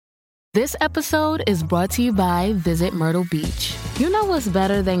This episode is brought to you by Visit Myrtle Beach. You know what's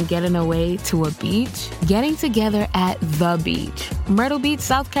better than getting away to a beach? Getting together at the beach. Myrtle Beach,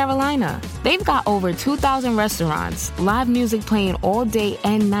 South Carolina. They've got over 2,000 restaurants, live music playing all day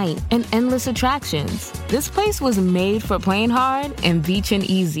and night, and endless attractions. This place was made for playing hard and beaching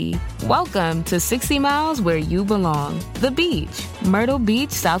easy. Welcome to 60 Miles Where You Belong. The Beach, Myrtle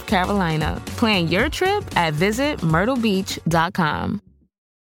Beach, South Carolina. Plan your trip at visitmyrtlebeach.com.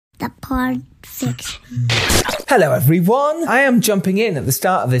 The Pod Fiction. Hello everyone, I am jumping in at the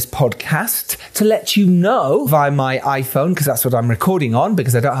start of this podcast to let you know via my iPhone, because that's what I'm recording on,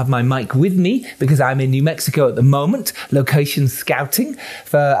 because I don't have my mic with me, because I'm in New Mexico at the moment, location scouting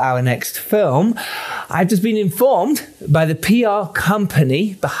for our next film. I've just been informed by the PR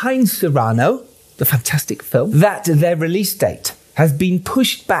company behind Cyrano, the fantastic film, that their release date has been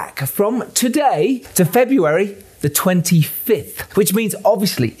pushed back from today to February the 25th, which means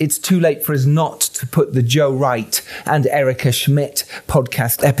obviously it's too late for us not to put the Joe Wright and Erica Schmidt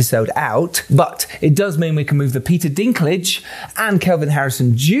podcast episode out, but it does mean we can move the Peter Dinklage and Kelvin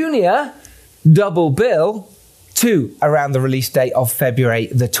Harrison Jr. double bill to around the release date of February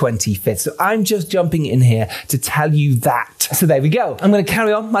the 25th. So I'm just jumping in here to tell you that. So there we go. I'm going to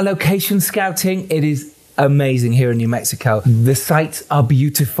carry on my location scouting. It is amazing here in New Mexico. The sights are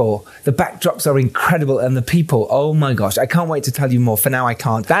beautiful. The backdrops are incredible. And the people, oh my gosh, I can't wait to tell you more. For now, I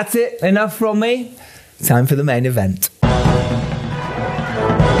can't. That's it. Enough from me. Time for the main event.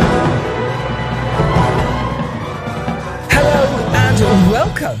 Hello and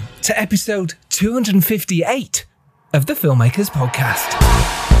welcome to episode 258 of the Filmmakers Podcast.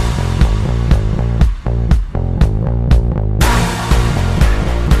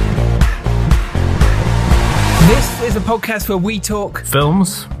 This is a podcast where we talk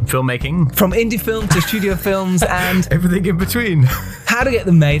films, filmmaking, from indie film to studio films and everything in between. How to get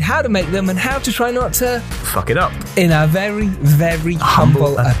them made, how to make them, and how to try not to fuck it up. In our very, very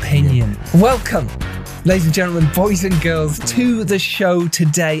humble opinion. Welcome, ladies and gentlemen, boys and girls, to the show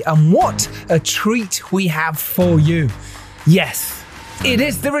today. And what a treat we have for you. Yes, it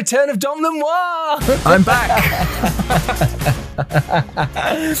is the return of Dom Lenoir. I'm back.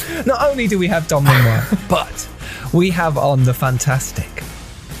 Not only do we have Dom Lenoir, but we have on the fantastic,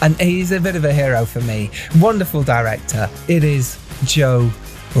 and he's a bit of a hero for me, wonderful director. It is Joe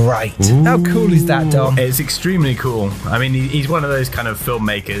Wright. Ooh. How cool is that, Dom? It's extremely cool. I mean, he's one of those kind of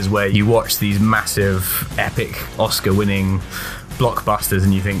filmmakers where you watch these massive, epic, Oscar-winning blockbusters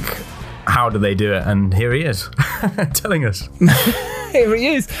and you think, how do they do it? And here he is, telling us. Here he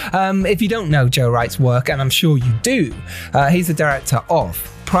is. If you don't know Joe Wright's work, and I'm sure you do, he's the director of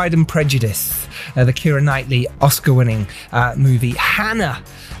Pride and Prejudice, the Keira Knightley Oscar-winning movie, Hannah,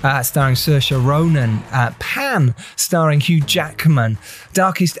 starring Saoirse Ronan, Pan, starring Hugh Jackman,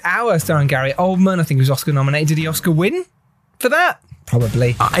 Darkest Hour, starring Gary Oldman. I think he was Oscar-nominated. Did he Oscar win for that?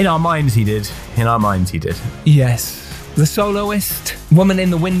 Probably. In our minds, he did. Yes. The Soloist, Woman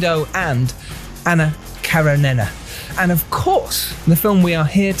in the Window, and Anna Karenina. And of course, the film we are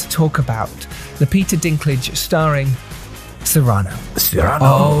here to talk about, the Peter Dinklage starring Cyrano.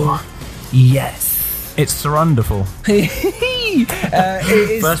 Oh, yes. It's surrendful. It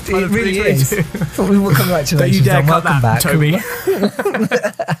really is. We will congratulations. Don't you dare cut welcome that, back, Toby.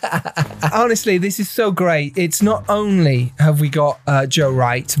 Honestly, this is so great. It's not only have we got Joe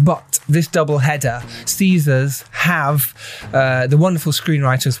Wright, but this double header sees us have the wonderful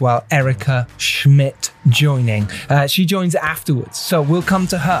screenwriter as well, Erica Schmidt, joining. She joins afterwards, so we'll come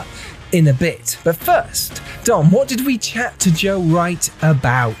to her in a bit. But first, Dom, what did we chat to Joe Wright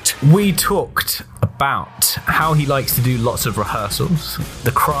about? We talked about how he likes to do lots of rehearsals,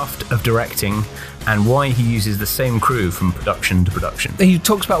 the craft of directing, and why he uses the same crew from production to production. He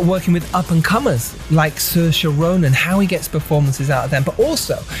talks about working with up-and-comers like Saoirse Ronan, how he gets performances out of them, but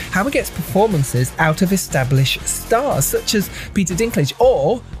also how he gets performances out of established stars, such as Peter Dinklage,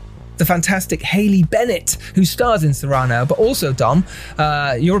 or the fantastic Hayley Bennett, who stars in Cyrano, but also, Dom,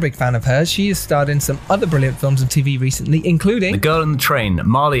 you're a big fan of hers. She has starred in some other brilliant films on TV recently, including The Girl on the Train,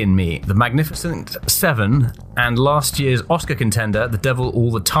 Marley and Me, The Magnificent Seven, and last year's Oscar contender, The Devil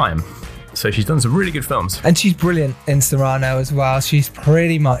All the Time. So she's done some really good films. And she's brilliant in Cyrano as well. She's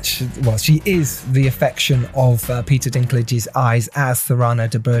pretty much, well, she is the affection of Peter Dinklage's eyes as Cyrano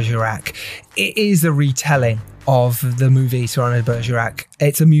de Bergerac. It is a retelling of the movie Cyrano de Bergerac.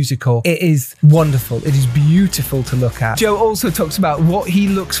 It's a musical. It is wonderful. It is beautiful to look at. Joe also talks about what he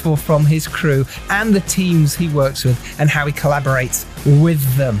looks for from his crew and the teams he works with and how he collaborates with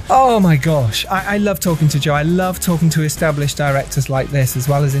them. Oh my gosh. I love talking to Joe. I love talking to established directors like this as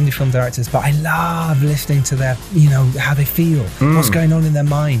well as indie film directors, but I love listening to their, how they feel, what's going on in their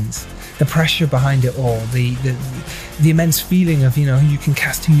minds. the pressure behind it all, the immense feeling of, you can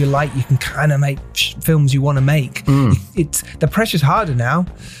cast who you like, you can kind of make films you want to make. It's the pressure's harder now.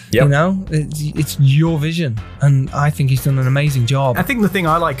 It's your vision, and I think he's done an amazing job. I think the thing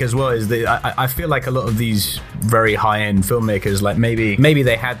I like as well is that I feel like a lot of these very high-end filmmakers, like maybe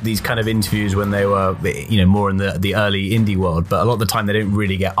they had these kind of interviews when they were more in the early indie world, but a lot of the time they don't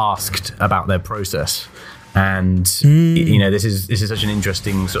really get asked about their process. And this is such an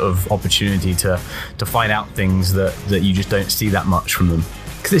interesting sort of opportunity to find out things that you just don't see that much from them,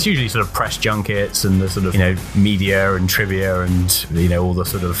 because it's usually sort of press junkets and the sort of media and trivia and all the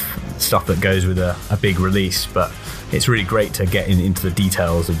sort of stuff that goes with a big release. But it's really great to get into the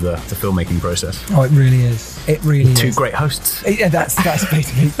details of the filmmaking process. Oh, it really is. It really is. Two great hosts. Yeah, that's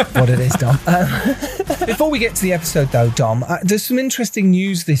basically what it is, Dom. Before we get to the episode, though, Dom, there's some interesting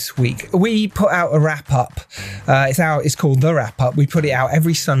news this week. We put out a wrap-up. It's called The Wrap-Up. We put it out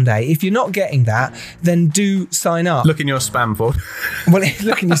every Sunday. If you're not getting that, then do sign up. Look in your spam folder. Well,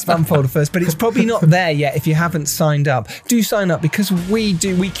 look in your spam folder first, but it's probably not there yet if you haven't signed up. Do sign up, because we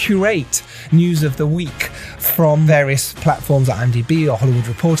curate news of the week from various platforms like IMDb or Hollywood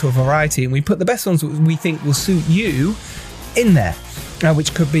Reporter or Variety, and we put the best ones that we think will suit you in there.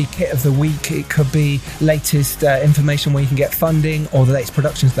 Which could be kit of the week, it could be latest information where you can get funding, or the latest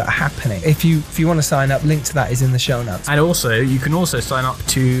productions that are happening. If you want to sign up, link to that is in the show notes. And also, you can also sign up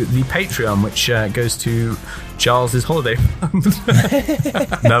to the Patreon, which goes to Charles's holiday fund.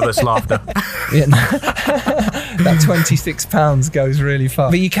 Nervous laughter. Yeah, that £26 goes really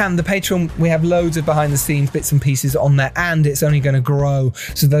far. But you can, the Patreon, we have loads of behind the scenes bits and pieces on there, and it's only going to grow.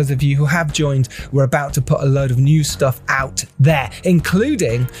 So those of you who have joined, we're about to put a load of new stuff out there,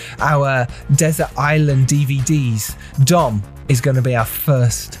 including our Desert Island DVDs. Dom is going to be our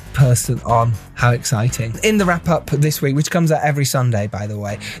first person on. How exciting. In the wrap-up this week, which comes out every Sunday, by the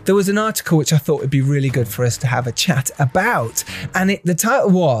way, there was an article which I thought would be really good for us to have a chat about. And the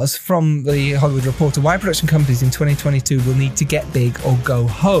title was, from the Hollywood Reporter, Why Production Companies in 2022 Will Need to Get Big or Go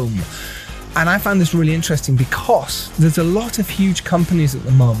Home. And I found this really interesting because there's a lot of huge companies at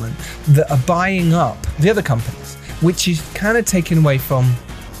the moment that are buying up the other companies, which is kind of taken away from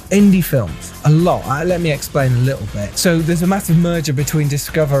indie films a lot. Let me explain a little bit. So there's a massive merger between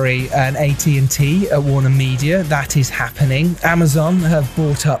Discovery and AT&T at Warner Media. That is happening. Amazon have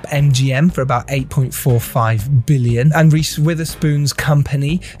bought up MGM for about $8.45 billion. And Reese Witherspoon's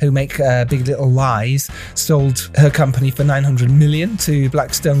company, who make Big Little Lies, sold her company for $900 million to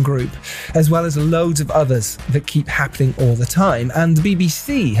Blackstone Group, as well as loads of others that keep happening all the time. And the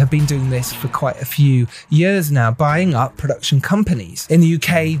BBC have been doing this for quite a few years now, buying up production companies. In the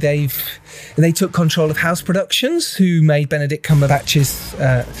UK, they took control of House Productions, who made Benedict Cumberbatch's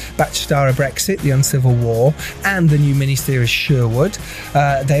Batch star of Brexit, The Uncivil War, and the new miniseries Sherwood.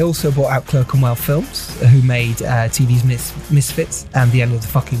 They also bought out Clerkenwell Films, who made TV's Misfits and The End of the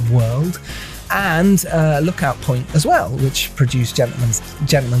Fucking World, and Lookout Point as well, which produced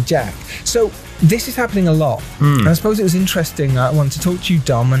Gentleman Jack. So this is happening a lot. And I suppose it was interesting. I wanted to talk to you,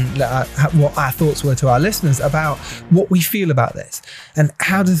 Dom, and what our thoughts were to our listeners about what we feel about this and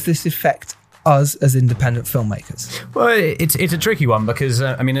how does this affect us as independent filmmakers. Well, it's a tricky one because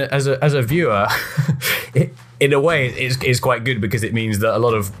as a viewer, in a way, it's quite good because it means that a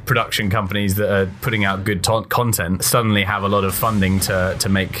lot of production companies that are putting out good content suddenly have a lot of funding to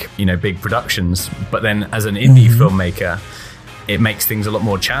make big productions. But then, as an indie filmmaker, it makes things a lot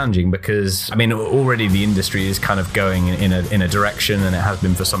more challenging because already the industry is kind of going in a direction, and it has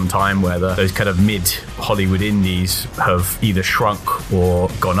been for some time, where those kind of mid Hollywood indies have either shrunk or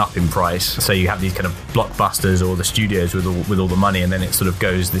gone up in price. So you have these kind of blockbusters or the studios with all the money, and then it sort of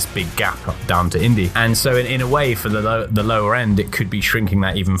goes this big gap down to indie. And so in a way, for the lower end, it could be shrinking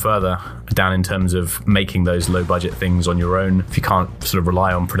that even further down in terms of making those low budget things on your own. If you can't sort of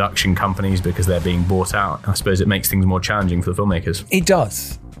rely on production companies because they're being bought out, I suppose it makes things more challenging for the filmmakers. It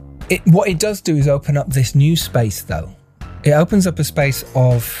does. What it does do is open up this new space, though. It opens up a space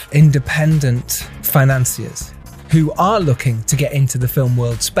of independent financiers who are looking to get into the film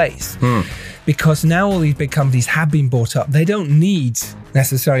world space. Because now all these big companies have been bought up. They don't need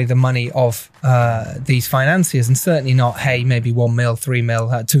necessarily the money of these financiers, and certainly not, hey, maybe 1 mil, 3 mil,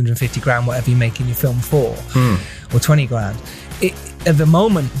 250 grand, whatever you're making your film for, or 20 grand. At the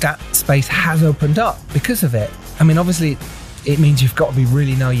moment, that space has opened up because of it. Obviously, it means you've got to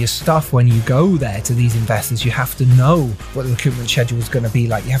really know your stuff when you go there to these investors. You have to know what the recruitment schedule is going to be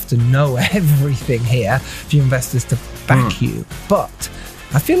like. You have to know everything here for your investors to back you. But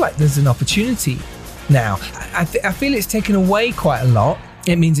I feel like there's an opportunity now. I feel it's taken away quite a lot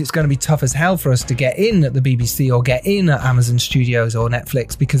It means it's going to be tough as hell for us to get in at the BBC or get in at Amazon Studios or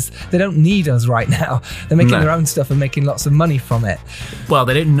Netflix because they don't need us right now. They're making their own stuff and making lots of money from it. Well,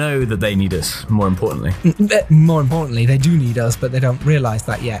 they don't know that they need us, more importantly. More importantly, they do need us, but they don't realise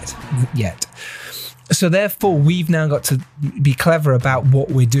that yet. So therefore, we've now got to be clever about what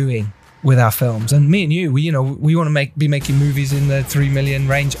we're doing with our films. And me and you, we want to be making movies in the 3 million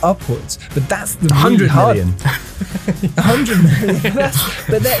range upwards. But that's the 100 really million. 100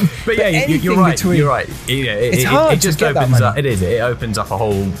 million. but yeah, you're right. You're right. It's hard it just to get opens that up. money. It is. It opens up a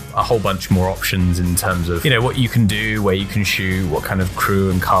whole bunch more options in terms of what you can do, where you can shoot, what kind of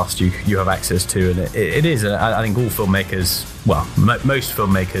crew and cast you have access to, and it is. I think all filmmakers, well, most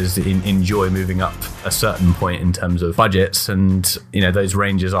filmmakers enjoy moving up a certain point in terms of budgets, and those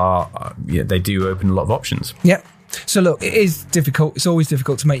ranges they do open a lot of options. Yep. So look, it is difficult. It's always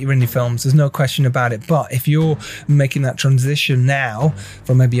difficult to make your indie films. There's no question about it. But if you're making that transition now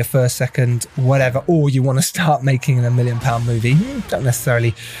from maybe a first, second, whatever, or you want to start making a £1 million movie, don't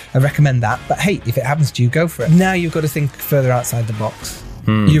necessarily recommend that. But hey, if it happens to you, go for it. Now you've got to think further outside the box.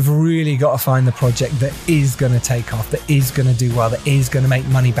 You've really got to find the project that is going to take off, that is going to do well, that is going to make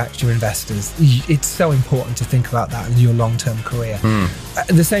money back to your investors. It's so important to think about that in your long-term career. At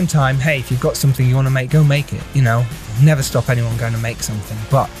the same time, hey, if you've got something you want to make, go make it. Never stop anyone going to make something.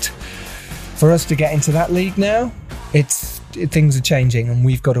 But for us to get into that league now, things are changing and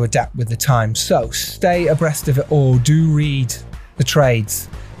we've got to adapt with the time. So stay abreast of it all. Do read the trades.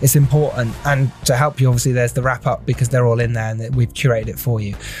 It's important. And to help you, obviously, there's the wrap up because they're all in there and we've curated it for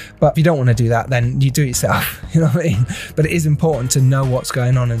you. But if you don't want to do that, then you do it yourself. You know what I mean? But it is important to know what's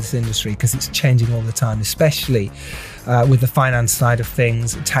going on in this industry because it's changing all the time, especially with the finance side of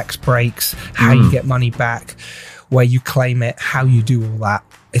things, tax breaks, how you get money back, where you claim it, how you do all that.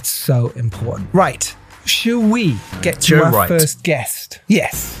 It's so important. Right. Shall we get to our first guest?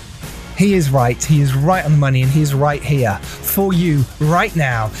 Yes. He is right. He is right on the money, and he's right here for you right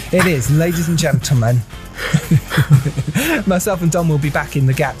now. It is, ladies and gentlemen. Myself and Dom will be back in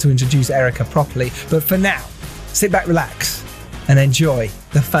the gap to introduce Erica properly. But for now, sit back, relax, and enjoy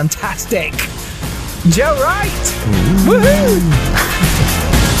the fantastic Joe Wright. Woohoo!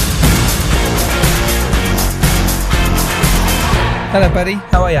 Hello, buddy.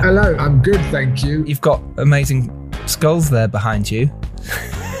 How are you? Hello. I'm good, thank you. You've got amazing skulls there behind you.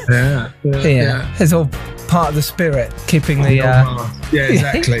 Yeah. It's all part of the spirit, keeping the... Yeah,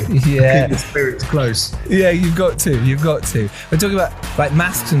 exactly. Yeah. Keep the spirits close. Yeah, you've got to. We're talking about like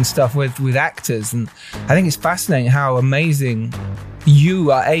masks and stuff with actors, and I think it's fascinating how amazing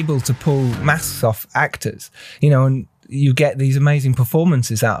you are able to pull masks off actors, and you get these amazing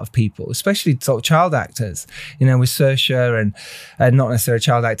performances out of people, especially sort of child actors, with Saoirse and not necessarily a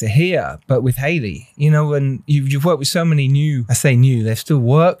child actor here, but with Hayley, and you've worked with so many they've still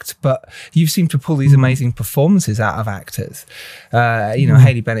worked, but you've seemed to pull these amazing performances out of actors.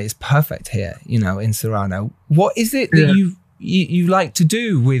 Hayley Bennett is perfect here, in Cyrano. What is it that you like to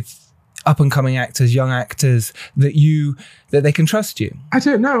do with up and coming actors, young actors that they can trust you? I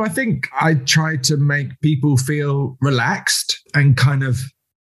don't know. I think I try to make people feel relaxed and kind of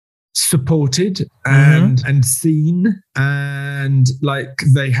supported and seen, and like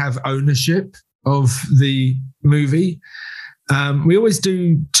they have ownership of the movie. We always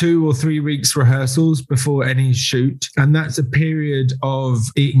do 2 or 3 weeks rehearsals before any shoot, and that's a period of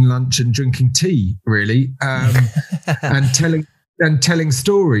eating lunch and drinking tea, really, and telling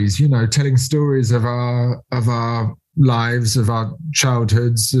stories, telling stories of our lives, of our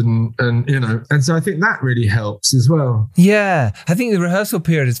childhoods, and so I think that really helps as well. Yeah, I think the rehearsal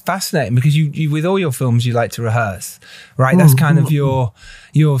period is fascinating because you with all your films you like to rehearse, right? That's kind of your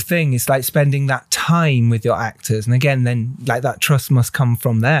thing. It's like spending that time with your actors, and again, then like that trust must come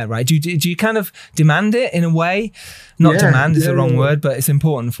from there, right? Do you kind of demand it in a way? Not demand is the wrong word, but it's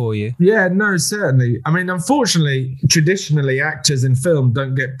important for you. Yeah, no, certainly. I mean, unfortunately, traditionally, actors in film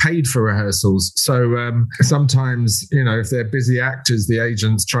don't get paid for rehearsals. So sometimes, if they're busy actors, the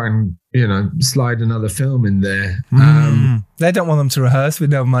agents try and, slide another film in there. They don't want them to rehearse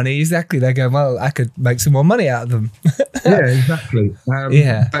with no money. Exactly. They go, well, I could make some more money out of them. Yeah, exactly.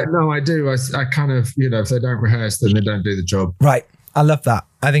 But no, I do. I kind of, if they don't rehearse, then they don't do the job. Right. I love that.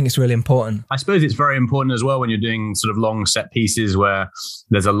 I think it's really important. I suppose it's very important as well when you're doing sort of long set pieces where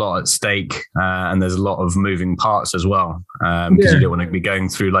there's a lot at stake and there's a lot of moving parts as well. Because you don't want to be going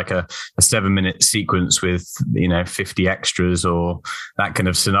through like a 7-minute sequence with 50 extras or that kind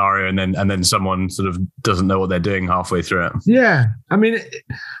of scenario, and then someone sort of doesn't know what they're doing halfway through it. Yeah, I mean,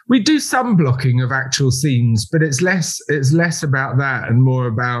 we do some blocking of actual scenes, but it's less about that and more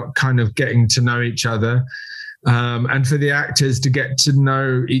about kind of getting to know each other. and for the actors to get to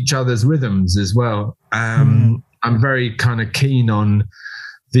know each other's rhythms as well. I'm very kind of keen on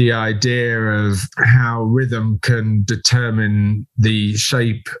the idea of how rhythm can determine the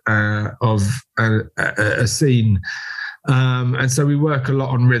shape of a scene. And so we work a lot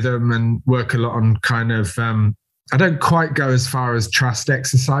on rhythm and work a lot on kind of, I don't quite go as far as trust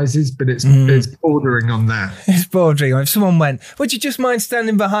exercises, but it's bordering on that. It's bordering on. If someone went, would you just mind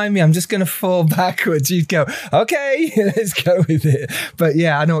standing behind me? I'm just going to fall backwards. You'd go, okay, let's go with it. But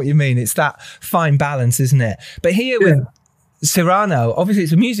yeah, I know what you mean. It's that fine balance, isn't it? But here with Cyrano, obviously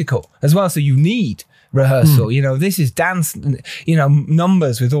it's a musical as well, so you need rehearsal. This is dance,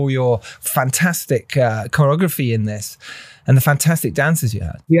 numbers with all your fantastic choreography in this and the fantastic dances you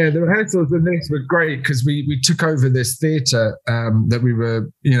had. Yeah, the rehearsals in this were great because we took over this theatre that we were,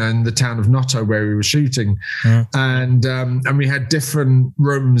 in the town of Noto where we were shooting, and we had different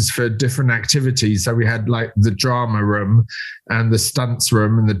rooms for different activities. So we had like the drama room and the stunts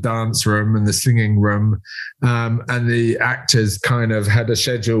room and the dance room and the singing room, and the actors kind of had a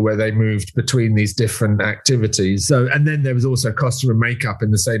schedule where they moved between these different activities. So, and then there was also costume and makeup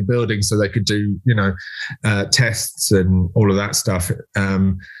in the same building, so they could do tests and all of that stuff.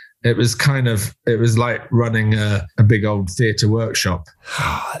 It was like running a big old theatre workshop.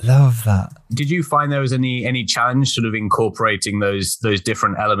 I love that. Did you find there was any challenge sort of incorporating those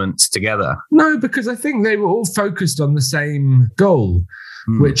different elements together? No, because I think they were all focused on the same goal,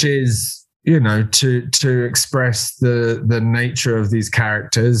 which is, to express the nature of these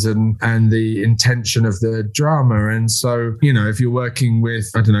characters and the intention of the drama. And so, if you're working with,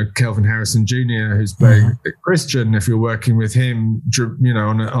 I don't know, Kelvin Harrison Jr., who's playing Christian, if you're working with him,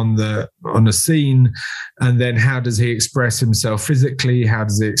 on a scene, and then how does he express himself physically? How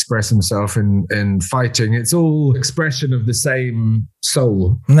does he express himself in fighting? It's all expression of the same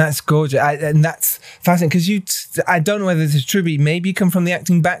soul. And that's gorgeous. And that's fascinating because I don't know whether this is true, but maybe you come from the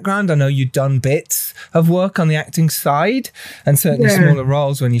acting background. I know you'd done bits of work on the acting side and certainly smaller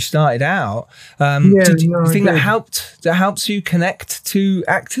roles when you started out. Do you think that helps you connect to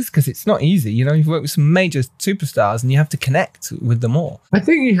actors? Because it's not easy. You've worked with some major superstars and you have to connect with them all. I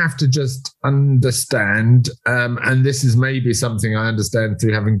think you have to just understand, and this is maybe something I understand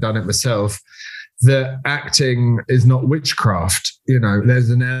through having done it myself, that acting is not witchcraft. There's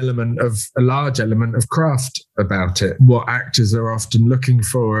a large element of craft about it. What actors are often looking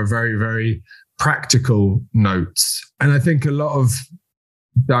for are very, very practical notes. And I think a lot of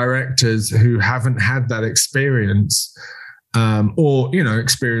directors who haven't had that experience, or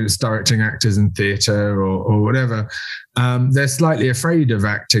experienced directing actors in theatre or whatever, they're slightly afraid of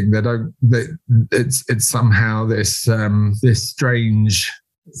acting. It's somehow this strange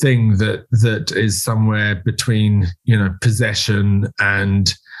thing that is somewhere between possession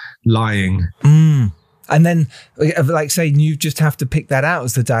and lying. And then, like saying, you just have to pick that out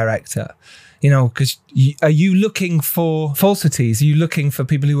as the director, because are you looking for falsities? Are you looking for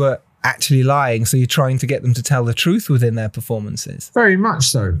people who are actually lying? So you're trying to get them to tell the truth within their performances? Very much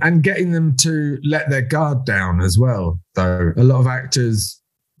so. And getting them to let their guard down as well, though. A lot of actors,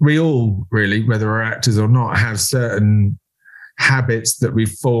 we all really, whether we're actors or not, have certain habits that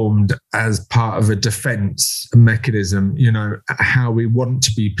we've formed as part of a defense mechanism, how we want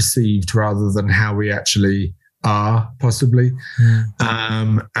to be perceived rather than how we actually are, possibly.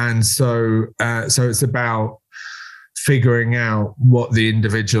 And so it's about figuring out what the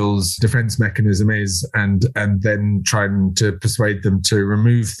individual's defense mechanism is and then trying to persuade them to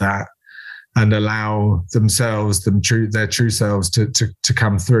remove that and allow themselves, their true selves to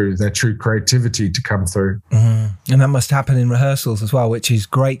come through, their true creativity to come through. And that must happen in rehearsals as well, which is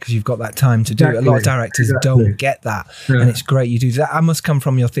great because you've got that time to do it. A lot of directors don't get that. And it's great you do that. I must come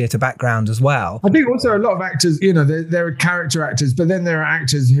from your theatre background as well. I think also a lot of actors, there are character actors, but then there are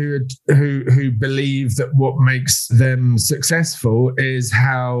actors who believe that what makes them successful is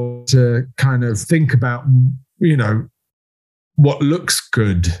how to kind of think about, what looks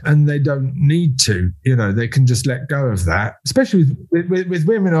good, and they don't need to, they can just let go of that. Especially with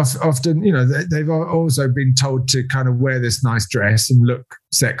women, often, they've also been told to kind of wear this nice dress and look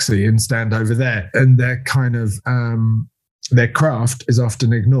sexy and stand over there, and they're kind of their craft is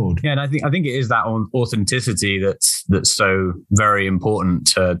often ignored. Yeah, and I think it is that authenticity that's so very important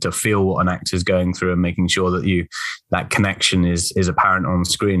to feel what an actor's going through and making sure that that connection is apparent on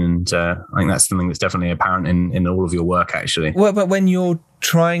screen. And I think that's something that's definitely apparent in all of your work, actually. Well, but when you're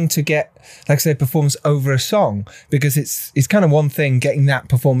trying to get, like I say, performance over a song, because it's kind of one thing getting that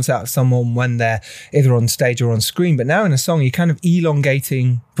performance out of someone when they're either on stage or on screen, but now in a song you're kind of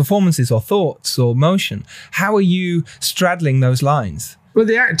elongating performances or thoughts or motion. How are you straddling those lines? Well,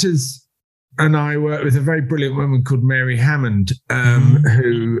 the actors and I worked with a very brilliant woman called Mary Hammond,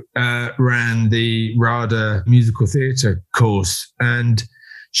 who ran the RADA musical theatre course. And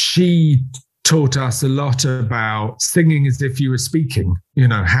she taught us a lot about singing as if you were speaking,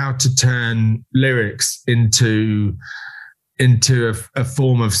 how to turn lyrics into a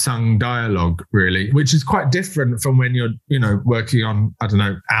form of sung dialogue, really, which is quite different from when you're, working on, I don't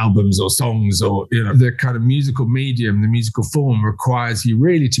know, albums or songs or, the kind of musical medium, the musical form requires you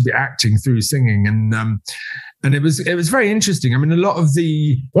really to be acting through singing. And it was very interesting. I mean, one of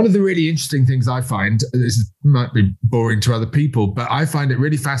the really interesting things I find, this might be boring to other people, but I find it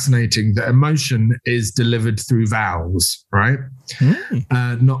really fascinating that emotion is delivered through vowels, right?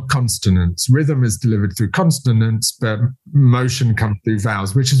 Not consonants. Rhythm is delivered through consonants, but emotion comes through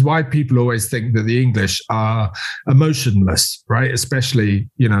vowels, which is why people always think that the English are emotionless, right? Especially,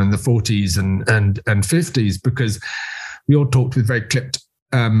 in the 40s and 50s, because we all talked with very clipped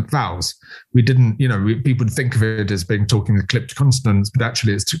vowels. We didn't, people think of it as being talking with clipped consonants, but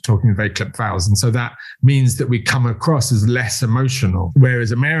actually it's talking with very clipped vowels. And so that means that we come across as less emotional,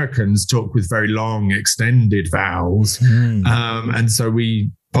 whereas Americans talk with very long, extended vowels. And so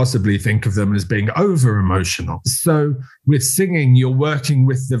we possibly think of them as being over emotional. So with singing, you're working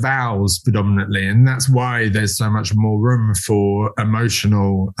with the vowels predominantly. And that's why there's so much more room for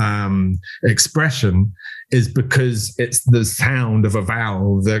emotional expression, is because it's the sound of a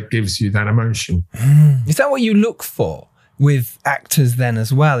vowel that gives you that emotion. Is that what you look for with actors then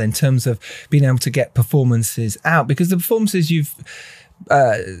as well, in terms of being able to get performances out? Because the performances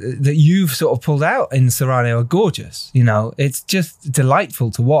that you've sort of pulled out in Cyrano are gorgeous. It's just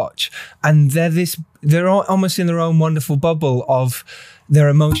delightful to watch. And they're almost in their own wonderful bubble of their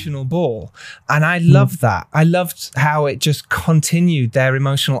emotional ball. And I love that. I loved how it just continued their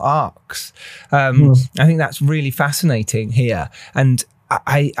emotional arcs. I think that's really fascinating here. And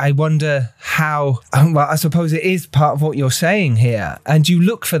I wonder how, well, I suppose it is part of what you're saying here. And you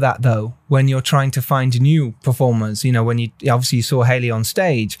look for that, though, when you're trying to find new performers, when you saw Hayley on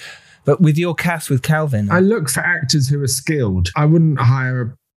stage, but with your cast with Calvin. I look for actors who are skilled. I wouldn't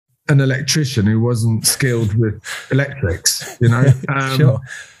hire an electrician who wasn't skilled with electrics, Sure.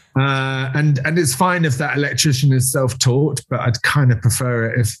 And it's fine if that electrician is self-taught, but I'd kind of prefer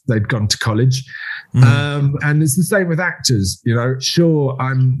it if they'd gone to college. And it's the same with actors. Sure,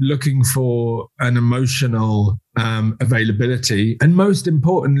 I'm looking for an emotional availability, and most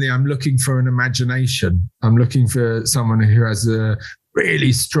importantly, I'm looking for an imagination. I'm looking for someone who has a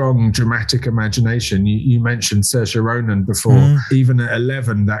really strong dramatic imagination. You mentioned Saoirse Ronan before. Even at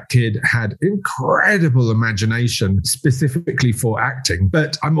 11, that kid had incredible imagination specifically for acting.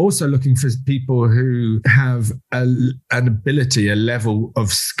 But I'm also looking for people who have an ability, a level of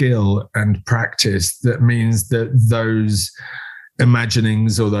skill and practice that means that those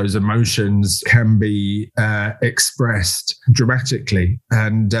imaginings or those emotions can be expressed dramatically,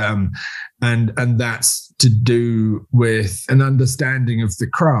 and that's to do with an understanding of the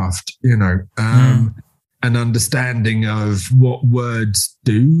craft, an understanding of what words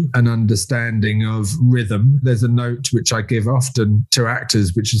do, an understanding of rhythm. There's a note which I give often to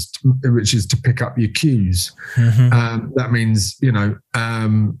actors, which is to pick up your cues. That means,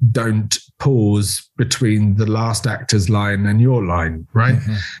 don't pause between the last actor's line and your line, right?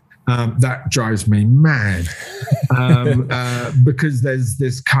 That drives me mad because there's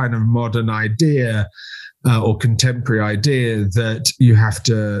this kind of modern idea or contemporary idea that you have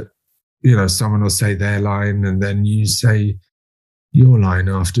to, someone will say their line and then you say your line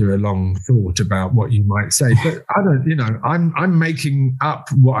after a long thought about what you might say. But I don't, I'm making up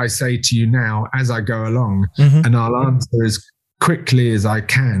what I say to you now as I go along, and I'll answer as quickly as I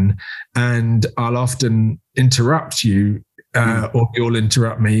can, and I'll often interrupt you or you'll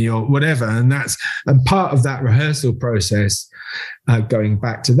interrupt me or whatever. And part of that rehearsal process, going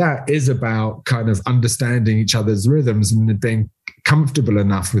back to that, is about kind of understanding each other's rhythms and being comfortable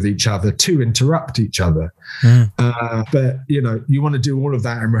enough with each other to interrupt each other. But, you want to do all of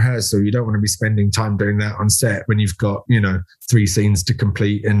that in rehearsal. You don't want to be spending time doing that on set when you've got, 3 scenes to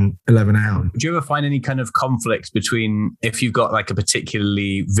complete in 11 hours. Do you ever find any kind of conflict between, if you've got like a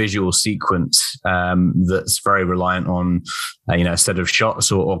particularly visual sequence that's very reliant on, a set of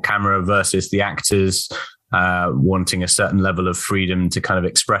shots or camera versus the actors wanting a certain level of freedom to kind of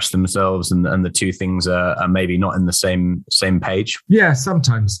express themselves, and the two things are maybe not in the same page? Yeah,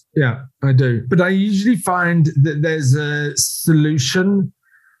 sometimes. Yeah, I do. But I usually find that there's a solution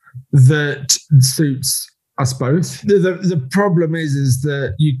that suits us both. The problem is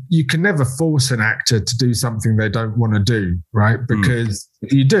that you can never force an actor to do something they don't want to do, right? Because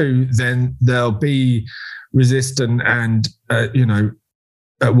if you do, then they'll be resistant and,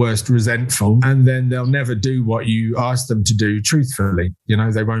 at worst resentful, and then they'll never do what you ask them to do truthfully.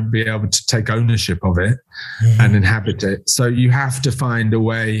 They won't be able to take ownership of it and inhabit it. So you have to find a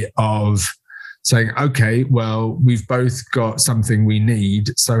way of saying, okay, well, we've both got something we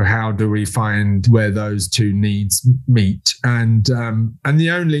need, so how do we find where those two needs meet? And the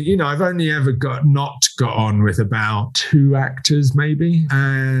only, I've only ever not got on with about 2 actors maybe,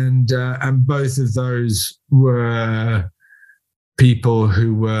 and both of those were people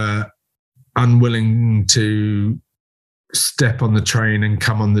who were unwilling to step on the train and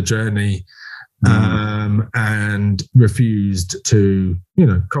come on the journey, and refused to,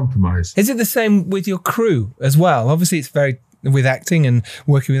 compromise. Is it the same with your crew as well? Obviously, it's very with acting and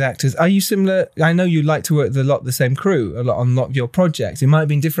working with actors. Are you similar? I know you like to work with the same crew on a lot of your projects. It might have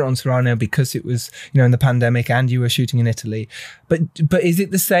been different on Cyrano because it was, in the pandemic and you were shooting in Italy. But is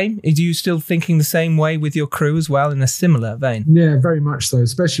it the same? Are you still thinking the same way with your crew as well, in a similar vein? Yeah, very much so,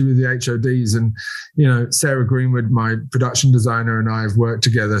 especially with the HODs. And, Sarah Greenwood, my production designer, and I have worked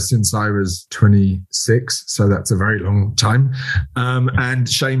together since I was 26. So that's a very long time. And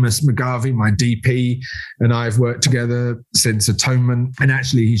Seamus McGarvey, my DP, and I have worked together since Atonement. And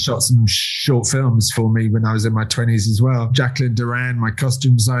actually, he shot some short films for me when I was in my 20s as well. Jacqueline Duran, my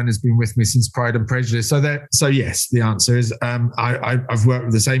costume designer, has been with me since Pride and Prejudice. So yes, the answer is I've worked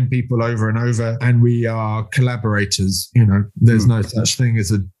with the same people over and over, and we are collaborators. There's no such thing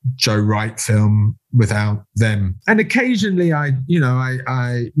as a Joe Wright film without them. And occasionally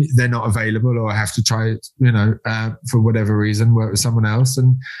they're not available, or I have to try, for whatever reason, work with someone else.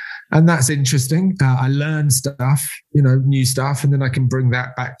 And that's interesting. I learn stuff, new stuff, and then I can bring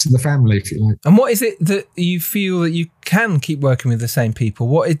that back to the family, if you like. And what is it that you feel that you can keep working with the same people?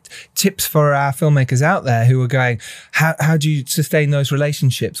 What are tips for our filmmakers out there who are going, how do you sustain those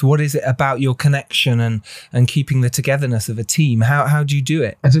relationships? What is it about your connection and keeping the togetherness of a team? How do you do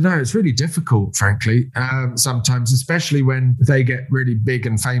it? I don't know. It's really difficult, frankly, sometimes, especially when they get really big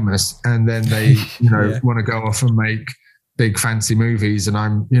and famous, and then they, want to go off and make big fancy movies. And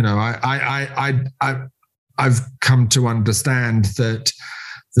I've come to understand that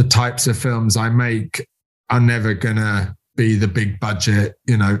the types of films I make are never gonna be the big budget.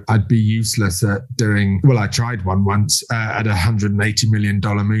 I'd be useless at doing. Well, I tried one once at $180 million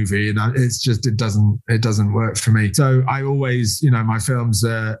movie, and it doesn't work for me. So I always, my films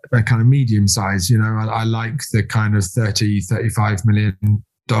are kind of medium size. I like the kind of $30-35 million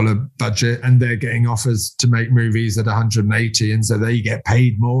budget, and they're getting offers to make movies at 180, and so they get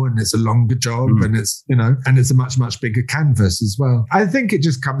paid more, and it's a longer job, and it's and it's a much bigger canvas as well. I think it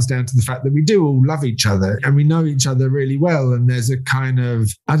just comes down to the fact that we do all love each other and we know each other really well, and there's a kind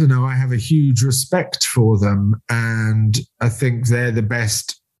of, I have a huge respect for them, and I think they're the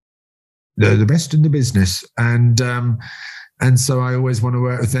best in the business, and so I always want to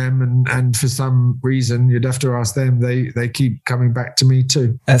work with them. And for some reason, you'd have to ask them. They keep coming back to me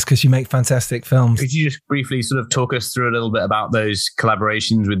too. That's because you make fantastic films. Could you just briefly sort of talk us through a little bit about those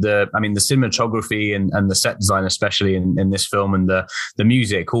collaborations with the cinematography and the set design, especially in this film, and the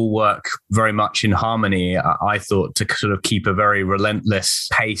music all work very much in harmony, I thought, to sort of keep a very relentless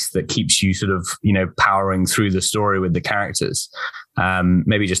pace that keeps you sort of, powering through the story with the characters.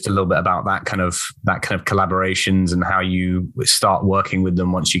 Maybe just a little bit about that kind of collaborations and how you start working with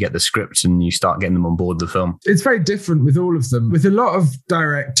them once you get the script and you start getting them on board the film. It's very different with all of them. With a lot of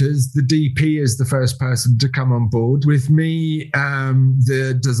directors, the DP is the first person to come on board. With me,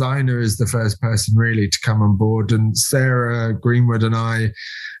 the designer is the first person really to come on board, and Sarah Greenwood and I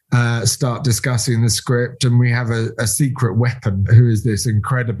start discussing the script, and we have a secret weapon who is this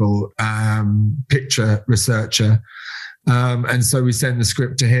incredible picture researcher. And so we send the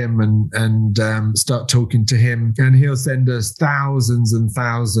script to him and start talking to him, and he'll send us thousands and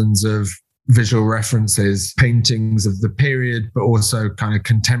thousands of visual references, paintings of the period, but also kind of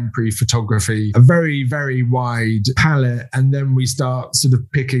contemporary photography, a very, very wide palette. And then we start sort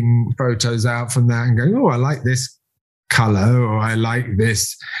of picking photos out from that and going, oh, I like this color, or I like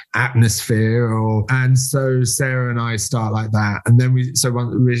this atmosphere, and so Sarah and I start like that, and then we're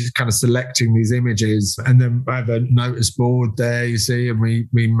kind of selecting these images, and then I have a notice board there, you see, and we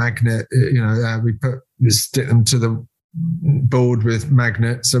magnet, we stick them to the board with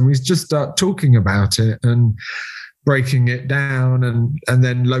magnets, and we just start talking about it and breaking it down, and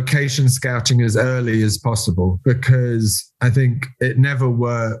then location scouting as early as possible, because I think it never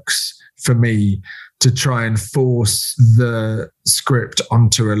works for me to try and force the script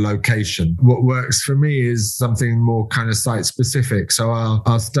onto a location. What works for me is something more kind of site specific. So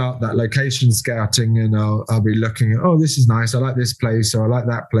I'll start that location scouting, and I'll be looking at, oh, this is nice. I like this place, or I like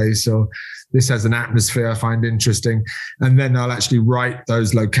that place, or this has an atmosphere I find interesting. And then I'll actually write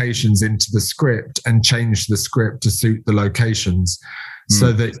those locations into the script and change the script to suit the locations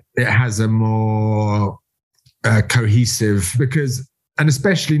so that it has a more cohesive, and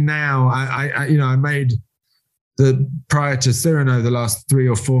especially now, I made prior to Cyrano, the last 3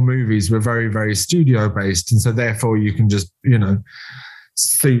 or 4 movies were very, very studio based. And so therefore you can just, build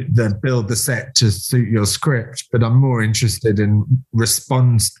the set to suit your script. But I'm more interested in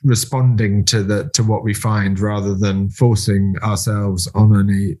responding to what we find rather than forcing ourselves on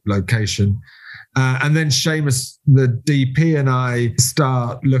any location. And then Seamus, the DP, and I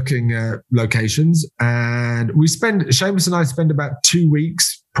start looking at locations, and Seamus and I spend about 2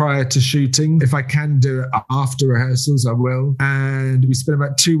 weeks prior to shooting. If I can do it after rehearsals, I will. And we spend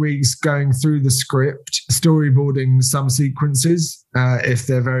about 2 weeks going through the script, storyboarding some sequences, if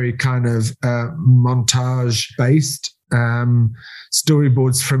they're very kind of montage based.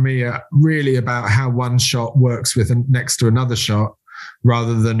 Storyboards for me are really about how one shot works with next to another shot,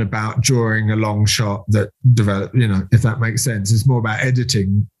 rather than about drawing a long shot that develop, if that makes sense. It's more about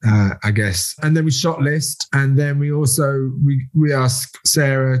editing, I guess. And then we shot list, and then we also, we ask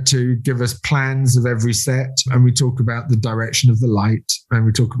Sarah to give us plans of every set, and we talk about the direction of the light, and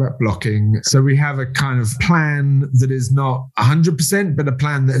we talk about blocking. So we have a kind of plan that is not 100%, but a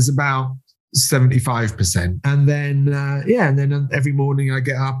plan that is about 75%. And then, every morning I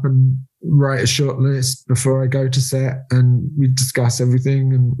get up and write a short list before I go to set, and we discuss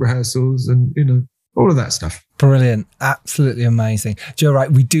everything and rehearsals and, all of that stuff. Brilliant. Absolutely amazing. Joe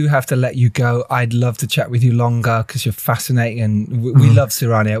Wright, we do have to let you go. I'd love to chat with you longer because you're fascinating, and we love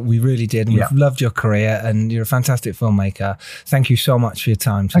Cyrano. We really did. And we've loved your career, and you're a fantastic filmmaker. Thank you so much for your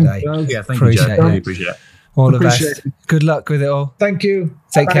time today. Thank you, Joe. Really appreciate it. All the best. Good luck with it all. Thank you.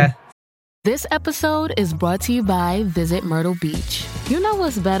 Take care. This episode is brought to you by Visit Myrtle Beach. You know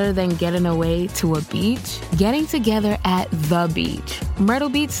what's better than getting away to a beach? Getting together at the beach. Myrtle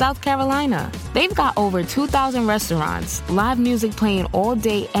Beach, South Carolina. They've got over 2,000 restaurants, live music playing all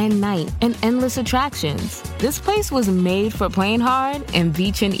day and night, and endless attractions. This place was made for playing hard and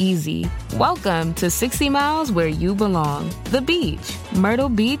beaching easy. Welcome to 60 miles where you belong. The beach. Myrtle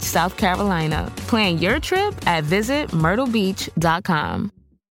Beach, South Carolina. Plan your trip at visitmyrtlebeach.com.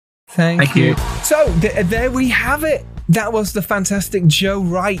 Thank you. So there we have it. That was the fantastic Joe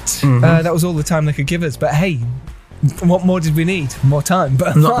Wright. That was all the time they could give us. But hey, what more did we need? More time.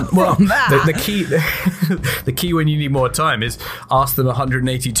 But the key when you need more time is ask them a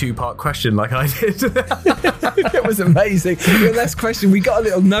 182-part question like I did. It was amazing. Your last question, we got a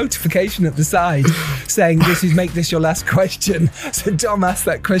little notification at the side saying make this your last question. So Dom asked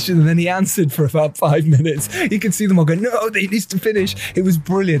that question, and then he answered for about 5 minutes. You could see them all going, no, he needs to finish. It was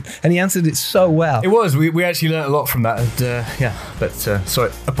brilliant, and he answered it so well. It was. We actually learned a lot from that, and but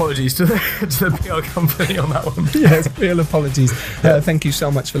sorry, apologies to the PR company on that one. Yes, real apologies. Thank you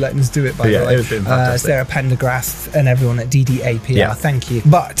so much for letting us do it, by the way. It's been fantastic. Sarah Pendergrast and everyone at DDAPR, thank you.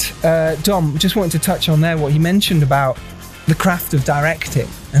 But Dom, just wanted to touch on there what he mentioned about the craft of directing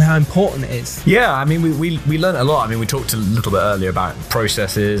and how important it is. Yeah, I mean, we learned a lot. I mean, we talked a little bit earlier about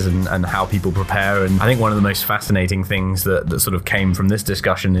processes and how people prepare. And I think one of the most fascinating things that sort of came from this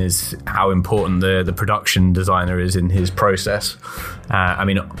discussion is how important the production designer is in his process. I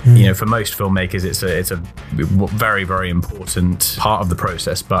mean, for most filmmakers, it's a very, very important part of the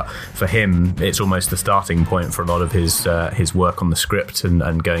process. But for him, it's almost the starting point for a lot of his work on the script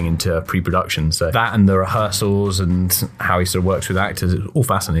and going into pre-production. So that and the rehearsals and how he sort of works with actors is all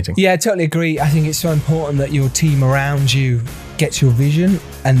fascinating. Yeah, I totally agree. I think it's so important that your team around you gets your vision,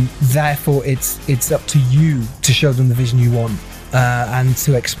 and therefore it's up to you to show them the vision you want and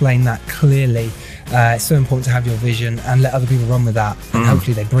to explain that clearly. It's so important to have your vision and let other people run with that, and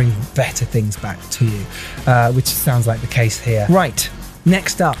hopefully they bring better things back to you, which sounds like the case here. Right,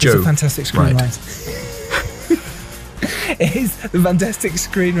 next up is a fantastic screenwriter. Is the fantastic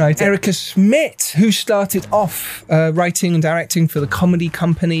screenwriter Erica Schmidt, who started off writing and directing for the comedy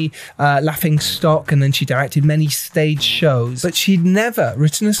company Laughing Stock, and then she directed many stage shows, but she'd never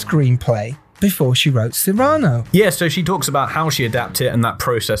written a screenplay before she wrote Cyrano. Yeah, so she talks about how she adapted it and that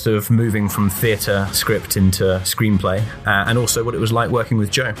process of moving from theatre script into screenplay, and also what it was like working with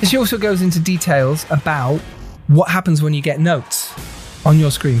Joe. She also goes into details about what happens when you get notes on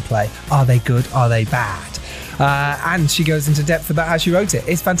your screenplay. Are they good? Are they bad? And she goes into depth about how she wrote it.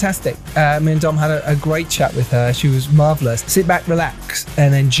 It's fantastic. Me and Dom had a great chat with her. She was marvellous. Sit back, relax,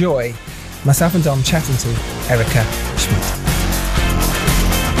 and enjoy myself and Dom chatting to Erica Schmidt.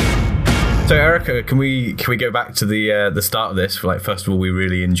 So Erica, can we go back to the start of this? Like, first of all, we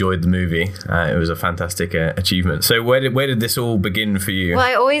really enjoyed the movie. It was a fantastic achievement. So where did this all begin for you? Well,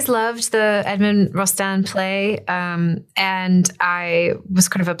 I always loved the Edmond Rostand play, and I was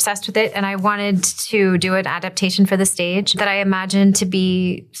kind of obsessed with it. And I wanted to do an adaptation for the stage that I imagined to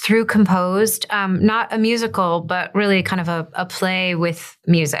be through composed, not a musical, but really kind of a play with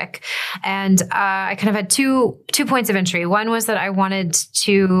music. And I kind of had two points of entry. One was that I wanted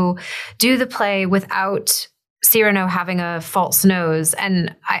to do the play without Cyrano having a false nose.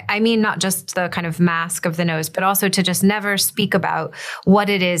 And I mean, not just the kind of mask of the nose, but also to just never speak about what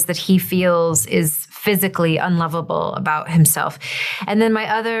it is that he feels is physically unlovable about himself. And then my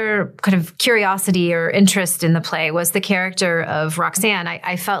other kind of curiosity or interest in the play was the character of Roxanne.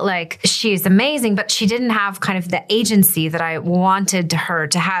 I felt like she's amazing, but she didn't have kind of the agency that I wanted her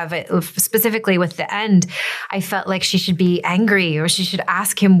to have. Specifically with the end, I felt like she should be angry, or she should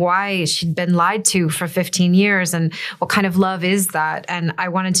ask him why she'd been lied to for 15 years and what kind of love is that. And I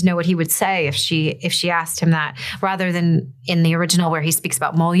wanted to know what he would say if she asked him that, rather than in the original where he speaks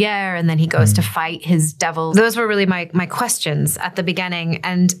about Molière and then he goes to fight his devil. Those were really my questions at the beginning.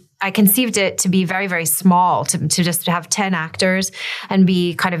 And I conceived it to be very, very small, to just have 10 actors and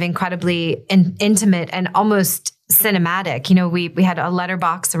be kind of incredibly intimate and almost cinematic. You know, we had a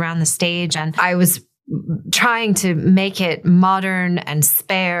letterbox around the stage, and I was trying to make it modern and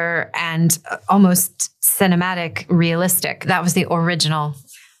spare and almost cinematic, realistic. That was the original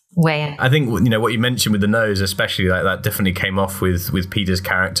way. I think, you know, what you mentioned with the nose, especially, like, that definitely came off with Peter's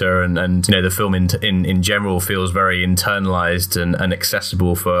character, and you know, the film in general feels very internalized and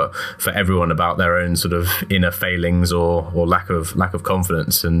accessible for everyone about their own sort of inner failings or lack of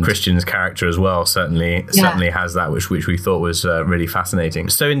confidence. And Christian's character as well certainly has that, which we thought was really fascinating.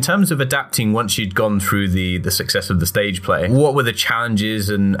 So in terms of adapting, once you'd gone through the success of the stage play, what were the challenges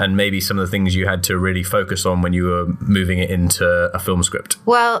and maybe some of the things you had to really focus on when you were moving it into a film script?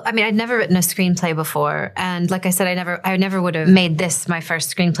 Well, I mean, I'd never written a screenplay before. And like I said, I never would have made this my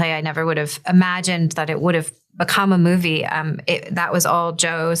first screenplay. I never would have imagined that it would have become a movie. That was all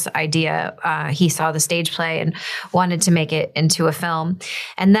Joe's idea. He saw the stage play and wanted to make it into a film.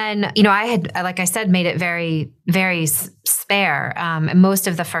 And then, you know, I had, like I said, made it very, very spare. And most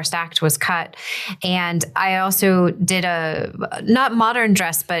of the first act was cut. And I also did a, not modern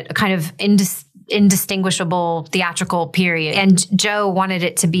dress, but a kind of indistinguishable theatrical period. And Joe wanted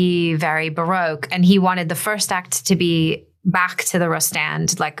it to be very Baroque, and he wanted the first act to be back to the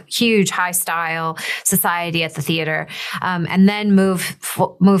Rostand, like huge high style society at the theater, and then move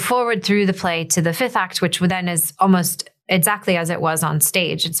forward through the play to the fifth act, which then is almost exactly as it was on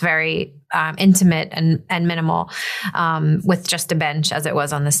stage. It's very intimate and minimal, with just a bench as it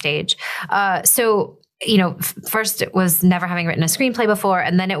was on the stage. So, you know, first it was never having written a screenplay before,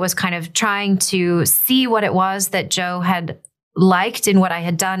 and then it was kind of trying to see what it was that Joe had liked in what I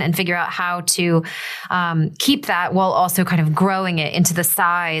had done and figure out how to keep that while also kind of growing it into the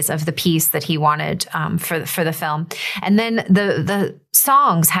size of the piece that he wanted for the film. And then the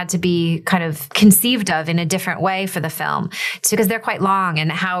songs had to be kind of conceived of in a different way for the film, because they're quite long,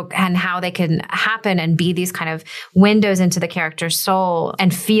 and how they can happen and be these kind of windows into the character's soul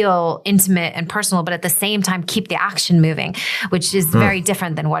and feel intimate and personal, but at the same time keep the action moving, which is very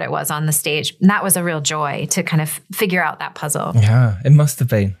different than what it was on the stage. And that was a real joy to kind of figure out that puzzle. Yeah, it must have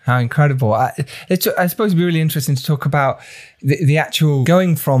been. How incredible. I suppose it'd be really interesting to talk about the actual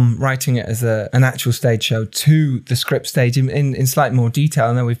going from writing it as an actual stage show to the script stage in slightly more detail.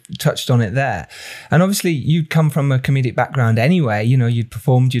 I know we've touched on it there. And obviously you'd come from a comedic background anyway. You know, you'd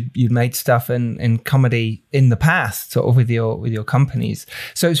performed, you'd made stuff in comedy in the past, sort of with your companies.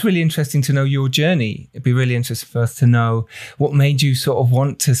 So it's really interesting to know your journey. It'd be really interesting for us to know what made you sort of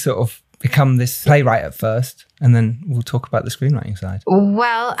want to sort of become this playwright at first, and then we'll talk about the screenwriting side.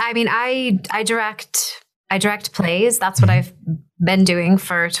 Well, I mean, I direct plays. That's what I've been doing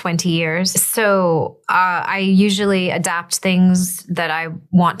for 20 years. So I usually adapt things that I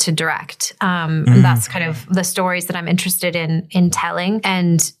want to direct. And that's kind of the stories that I'm interested in telling.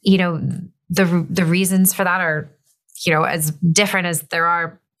 And, you know, the reasons for that are, you know, as different as there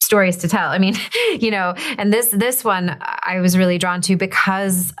are stories to tell. I mean, you know, and this one I was really drawn to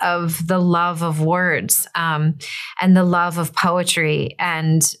because of the love of words, and the love of poetry,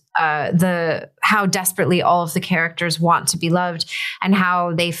 and how desperately all of the characters want to be loved, and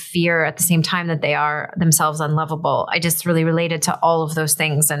how they fear at the same time that they are themselves unlovable. I just really related to all of those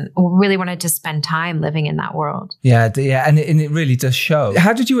things and really wanted to spend time living in that world. Yeah, and it really does show.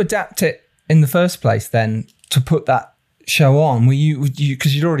 How did you adapt it in the first place then to put that show on, were you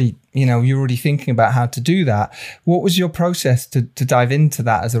because you're already thinking about how to do that. What was your process to dive into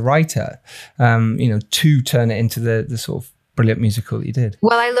that as a writer, to turn it into the sort of brilliant musical that you did?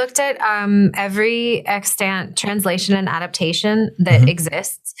 Well, I looked at every extant translation and adaptation that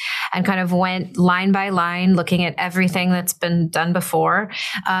exists and kind of went line by line, looking at everything that's been done before,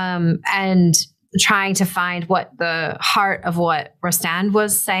 and trying to find what the heart of what Rostand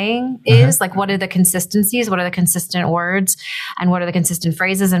was saying is. Like, what are the consistencies? What are the consistent words? And what are the consistent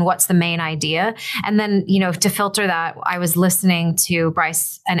phrases? And what's the main idea? And then, to filter that, I was listening to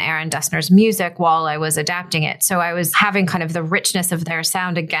Bryce and Aaron Dessner's music while I was adapting it. So I was having kind of the richness of their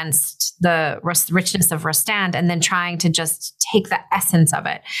sound against the richness of Rostand, and then trying to just take the essence of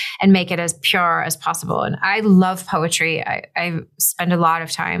it and make it as pure as possible. And I love poetry. I spend a lot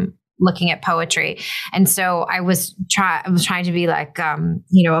of time looking at poetry. And so I was trying to be like, a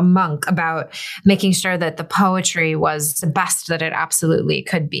monk about making sure that the poetry was the best that it absolutely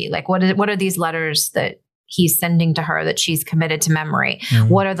could be. Like, what are these letters that he's sending to her that she's committed to memory?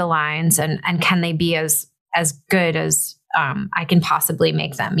 What are the lines, and can they be as good as I can possibly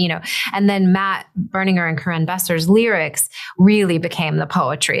make them, And then Matt Berninger and Corinne Besser's lyrics really became the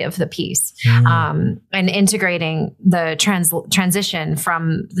poetry of the piece. And integrating the transition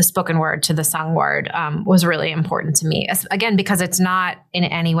from the spoken word to the sung word was really important to me. Again, because it's not in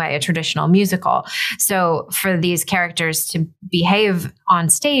any way a traditional musical. So for these characters to behave on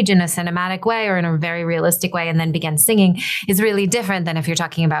stage in a cinematic way or in a very realistic way and then begin singing is really different than if you're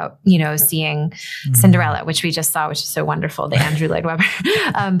talking about, seeing Cinderella, which we just saw, which is so wonderful, the Andrew Lloyd Webber.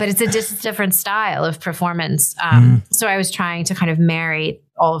 But it's a different style of performance. So I was trying to kind of marry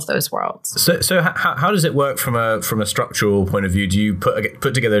all of those worlds. So how does it work from a structural point of view? Do you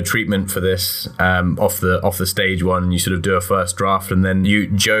put together a treatment for this off the stage one? You sort of do a first draft, and then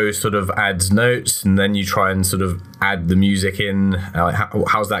Joe sort of adds notes, and then you try and sort of add the music in.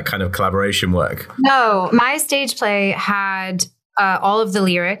 How's that kind of collaboration work? No, my stage play had all of the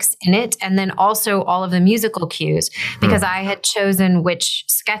lyrics in it, and then also all of the musical cues, because I had chosen which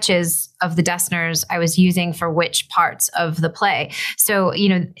sketches of the Dessners I was using for which parts of the play. So,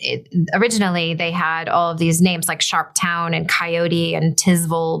 originally they had all of these names like Sharptown and Coyote and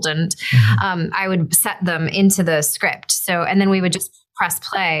Tisvold, and I would set them into the script. So, and then we would just press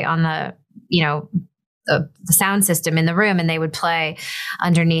play on the sound system in the room, and they would play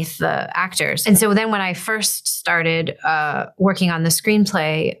underneath the actors. And so then when I first started working on the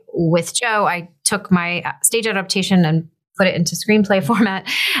screenplay with Joe, I took my stage adaptation and put it into screenplay format.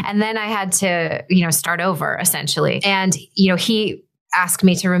 And then I had to, start over essentially. And, he asked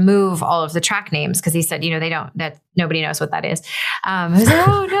me to remove all of the track names because he said, nobody knows what that is. I was like,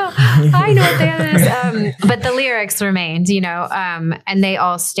 oh no, I know what that is. But the lyrics remained, and they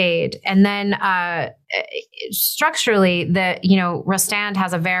all stayed. And then structurally, Rostand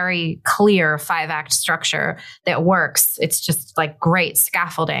has a very clear 5-act structure that works. It's just like great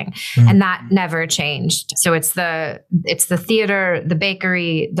scaffolding, and that never changed. So it's the theater, the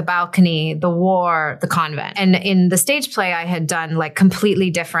bakery, the balcony, the war, the convent. And in the stage play, I had done like completely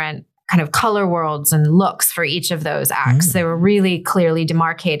different kind of color worlds and looks for each of those acts. They were really clearly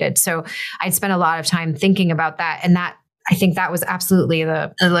demarcated. So I'd spent a lot of time thinking about that, and that I think that was absolutely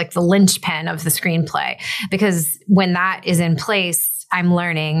the linchpin of the screenplay, because when that is in place, I'm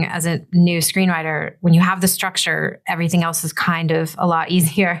learning as a new screenwriter, when you have the structure, everything else is kind of a lot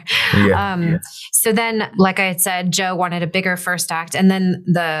easier. So then, like I had said, Joe wanted a bigger first act, and then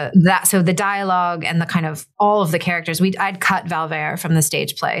so the dialogue and the kind of all of the characters, I'd cut Valvert from the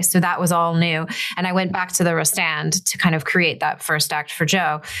stage play, so that was all new, and I went back to the Rostand to kind of create that first act for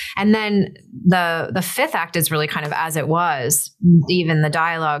Joe, and then the fifth act is really kind of as it was, even the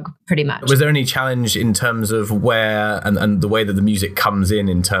dialogue pretty much. Was there any challenge in terms of where and the way that the music comes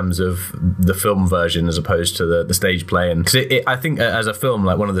in terms of the film version as opposed to the stage play? And because I think as a film,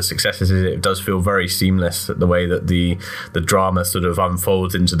 like one of the successes is it does feel very seamless, the way that the drama sort of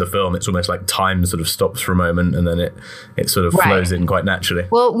unfolds into the film. It's almost like time sort of stops for a moment, and then it sort of flows in quite naturally.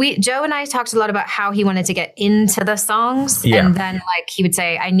 Well, Joe and I talked a lot about how he wanted to get into the songs, and then like he would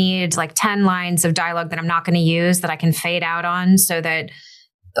say, I need like 10 lines of dialogue that I'm not going to use that I can fade out on so that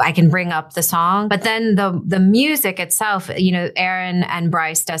I can bring up the song. But then the music itself, Aaron and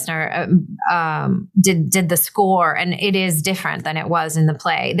Bryce Dessner did the score, and it is different than it was in the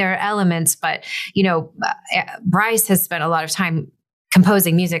play. There are elements, but Bryce has spent a lot of time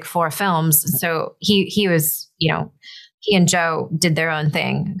composing music for films, so he was, he and Joe did their own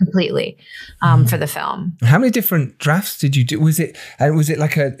thing completely for the film. How many different drafts did you do? Was it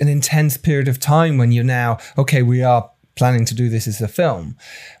like an intense period of time when you're now, okay, we are planning to do this as a film.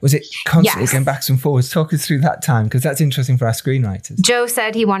 Was it constantly going backs and forwards? Talk us through that time, because that's interesting for our screenwriters. Joe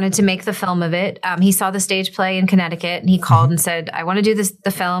said he wanted to make the film of it. He saw the stage play in Connecticut, and he called and said, I want to do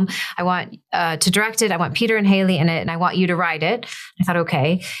the film. I want to direct it. I want Peter and Haley in it, and I want you to write it. I thought,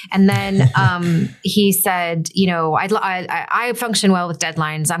 okay. And then he said, I function well with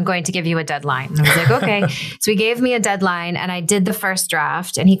deadlines. I'm going to give you a deadline. And I was like, okay. So he gave me a deadline, and I did the first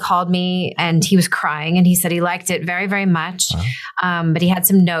draft, and he called me and he was crying, and he said he liked it very, very much. Wow. But he had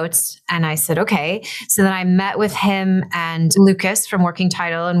some notes, and I said, okay. So then I met with him and Lucas from Working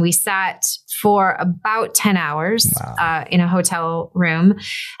Title, and we sat for about 10 hours in a hotel room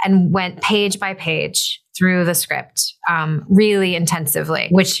and went page by page through the script really intensively,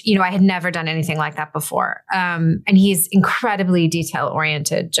 which, I had never done anything like that before. And he's incredibly detail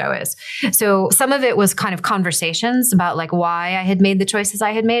oriented, Joe is. So some of it was kind of conversations about like why I had made the choices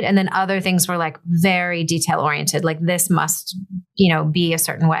I had made. And then other things were like very detail oriented, like this must, be a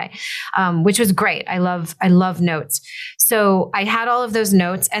certain way, which was great. I love notes. So I had all of those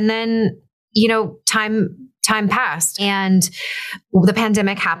notes, and then, time passed and the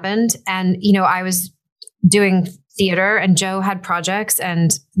pandemic happened, and, I was doing theater, and Joe had projects,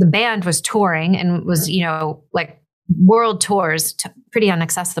 and the band was touring and was, like world tours, pretty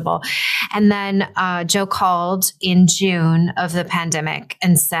inaccessible. And then Joe called in June of the pandemic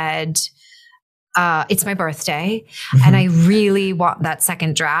and said, it's my birthday and I really want that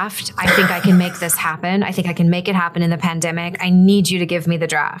second draft. I think I can make this happen. I think I can make it happen in the pandemic. I need you to give me the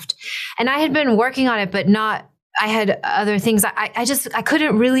draft. And I had been working on it, but I had other things. I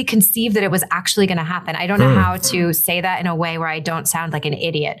couldn't really conceive that it was actually going to happen. I don't know how to say that in a way where I don't sound like an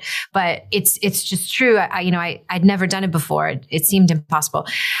idiot, but it's just true. I'd never done it before. It seemed impossible.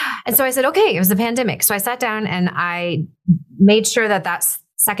 And so I said, okay, it was the pandemic. So I sat down and I made sure that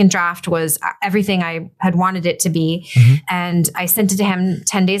second draft was everything I had wanted it to be. Mm-hmm. And I sent it to him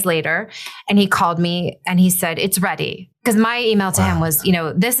 10 days later, and he called me and he said, it's ready. Because my email to him was,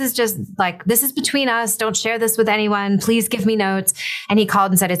 this is just like, this is between us. Don't share this with anyone. Please give me notes. And he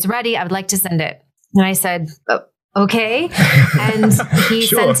called and said, it's ready. I would like to send it. And I said, okay. And he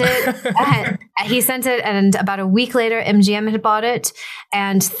sent it. And about a week later, MGM had bought it.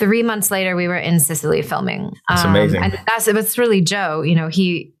 And 3 months later, we were in Sicily filming. That's amazing. And that's really Joe.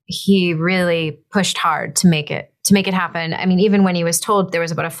 He really pushed hard to make it happen. I mean, even when he was told there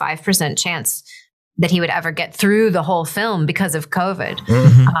was about a 5% chance that he would ever get through the whole film because of COVID.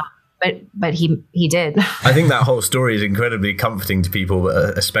 Mm-hmm. But he did. I think that whole story is incredibly comforting to people,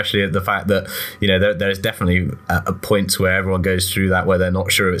 especially the fact that, there's definitely points where everyone goes through that, where they're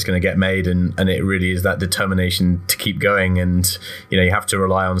not sure if it's going to get made. And it really is that determination to keep going. And, you have to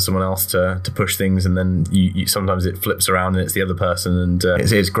rely on someone else to push things. And then you sometimes it flips around and it's the other person. And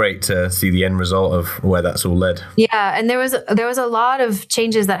it's great to see the end result of where that's all led. Yeah. And there was a lot of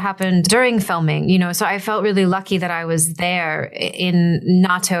changes that happened during filming, so I felt really lucky that I was there in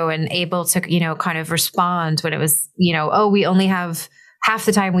NATO and able to, kind of respond when it was, we only have half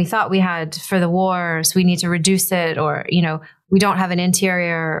the time we thought we had for the war, so we need to reduce it, or, we don't have an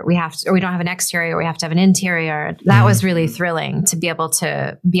interior, or we don't have an exterior, we have to have an interior. That was really thrilling to be able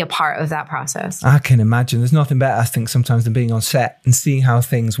to be a part of that process. I can imagine. There's nothing better, I think, sometimes than being on set and seeing how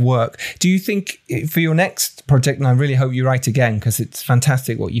things work. Do you think for your next project, and I really hope you write again, because it's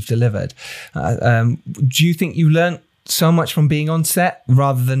fantastic what you've delivered, do you think you learned so much from being on set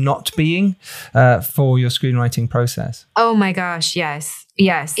rather than not being for your screenwriting process? Oh my gosh, yes.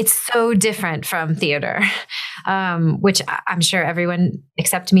 It's so different from theater, which I'm sure everyone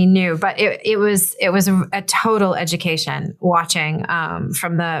except me knew, but it was a total education watching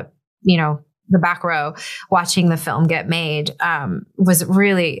from the back row, watching the film get made was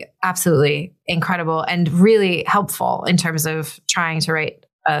really absolutely incredible and really helpful in terms of trying to write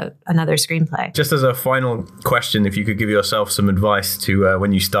another screenplay. Just as a final question, if you could give yourself some advice to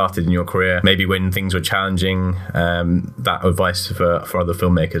when you started in your career, maybe when things were challenging, that advice for other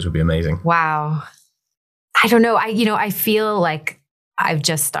filmmakers would be amazing. Wow. I don't know. I feel like I've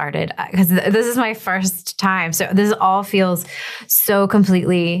just started because this is my first time. So this all feels so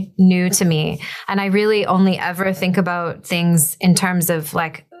completely new to me. And I really only ever think about things in terms of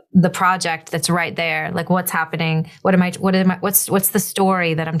like the project that's right there, like what's happening, what's the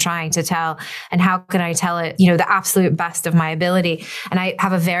story that I'm trying to tell, and how can I tell it, the absolute best of my ability. And I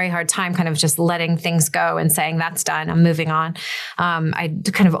have a very hard time kind of just letting things go and saying that's done, I'm moving on. I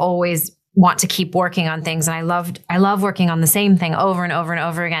kind of always want to keep working on things, and I love working on the same thing over and over and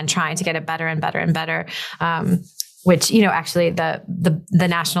over again, trying to get it better and better and better. Which, actually the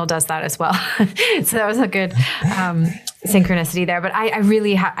National does that as well. So that was a good synchronicity there. But I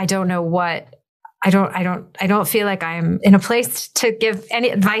really, I don't know what I don't feel like I'm in a place to give any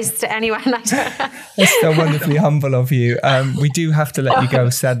advice to anyone. That's so wonderfully humble of you. We do have to let you go,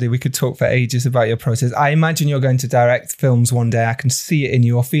 sadly. We could talk for ages about your process. I imagine you're going to direct films one day. I can see it in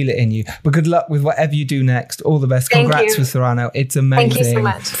you or feel it in you. But good luck with whatever you do next. All the best. Congrats for Cyrano. It's amazing. Thank you so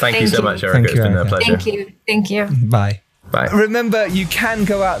much. Thank you so much, Erica. It's been a pleasure. Thank you. Bye. Bye. Remember, you can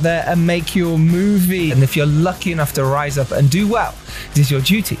go out there and make your movie. And if you're lucky enough to rise up and do well, it is your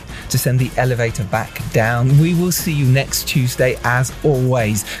duty to send the elevator back down. We will see you next Tuesday, as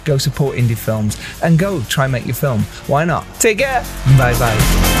always. Go support indie films and go try and make your film. Why not? Take care.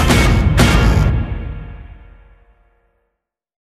 Bye-bye.